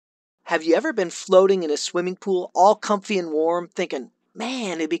Have you ever been floating in a swimming pool, all comfy and warm, thinking,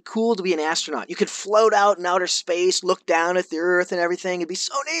 man, it'd be cool to be an astronaut. You could float out in outer space, look down at the Earth and everything. It'd be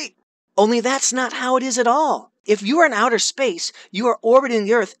so neat. Only that's not how it is at all. If you are in outer space, you are orbiting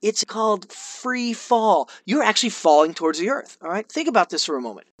the Earth. It's called free fall. You're actually falling towards the Earth. All right? Think about this for a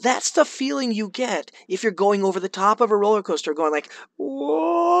moment. That's the feeling you get if you're going over the top of a roller coaster, going like,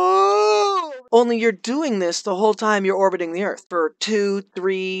 whoa! Only you're doing this the whole time you're orbiting the Earth for 2,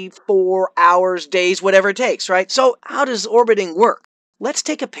 3, 4 hours, days, whatever it takes, right? So how does orbiting work? Let's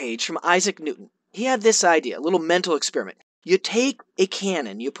take a page from Isaac Newton. He had this idea, a little mental experiment. You take a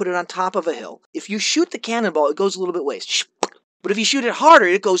cannon, you put it on top of a hill. If you shoot the cannonball, it goes a little bit ways. But if you shoot it harder,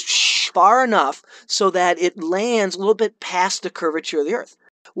 it goes far enough so that it lands a little bit past the curvature of the Earth.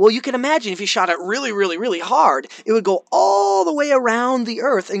 Well, you can imagine if you shot it really, really, really hard, it would go all the way around the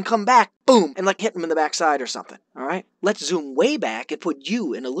Earth and come back, boom, and like hit him in the backside or something, all right? Let's zoom way back and put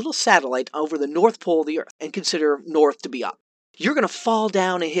you in a little satellite over the North Pole of the Earth and consider north to be up. You're going to fall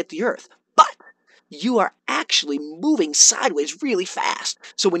down and hit the Earth, but you are actually moving sideways really fast.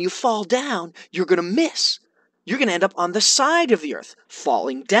 So when you fall down, you're going to miss. You're going to end up on the side of the Earth,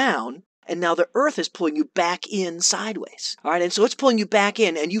 falling down, and now the Earth is pulling you back in sideways. All right, and so it's pulling you back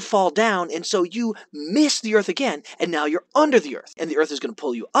in, and you fall down, and so you miss the Earth again, and now you're under the Earth. And the Earth is going to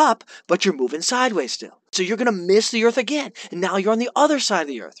pull you up, but you're moving sideways still. So you're going to miss the Earth again, and now you're on the other side of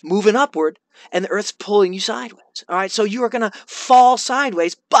the Earth, moving upward, and the Earth's pulling you sideways. All right, so you are going to fall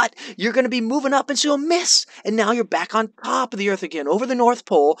sideways, but you're going to be moving up, and so you'll miss. And now you're back on top of the Earth again, over the North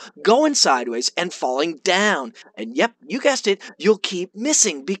Pole, going sideways and falling down. And yep, you guessed it, you'll keep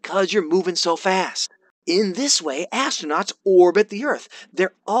missing because you're moving so fast. In this way, astronauts orbit the Earth.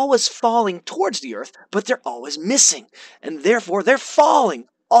 They're always falling towards the Earth, but they're always missing. And therefore, they're falling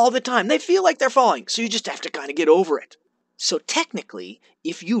all the time. They feel like they're falling, so you just have to kind of get over it. So technically,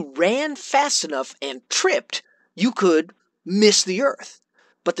 if you ran fast enough and tripped, you could miss the Earth.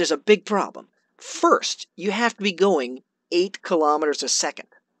 But there's a big problem. First, you have to be going 8 kilometers a second.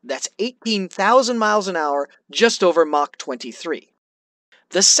 That's 18,000 miles an hour, just over Mach 23.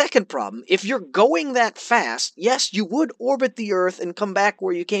 The second problem, if you're going that fast, yes, you would orbit the Earth and come back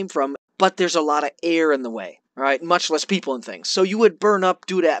where you came from, but there's a lot of air in the way, right? Much less people and things. So you would burn up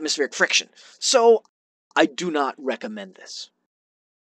due to atmospheric friction. So I do not recommend this.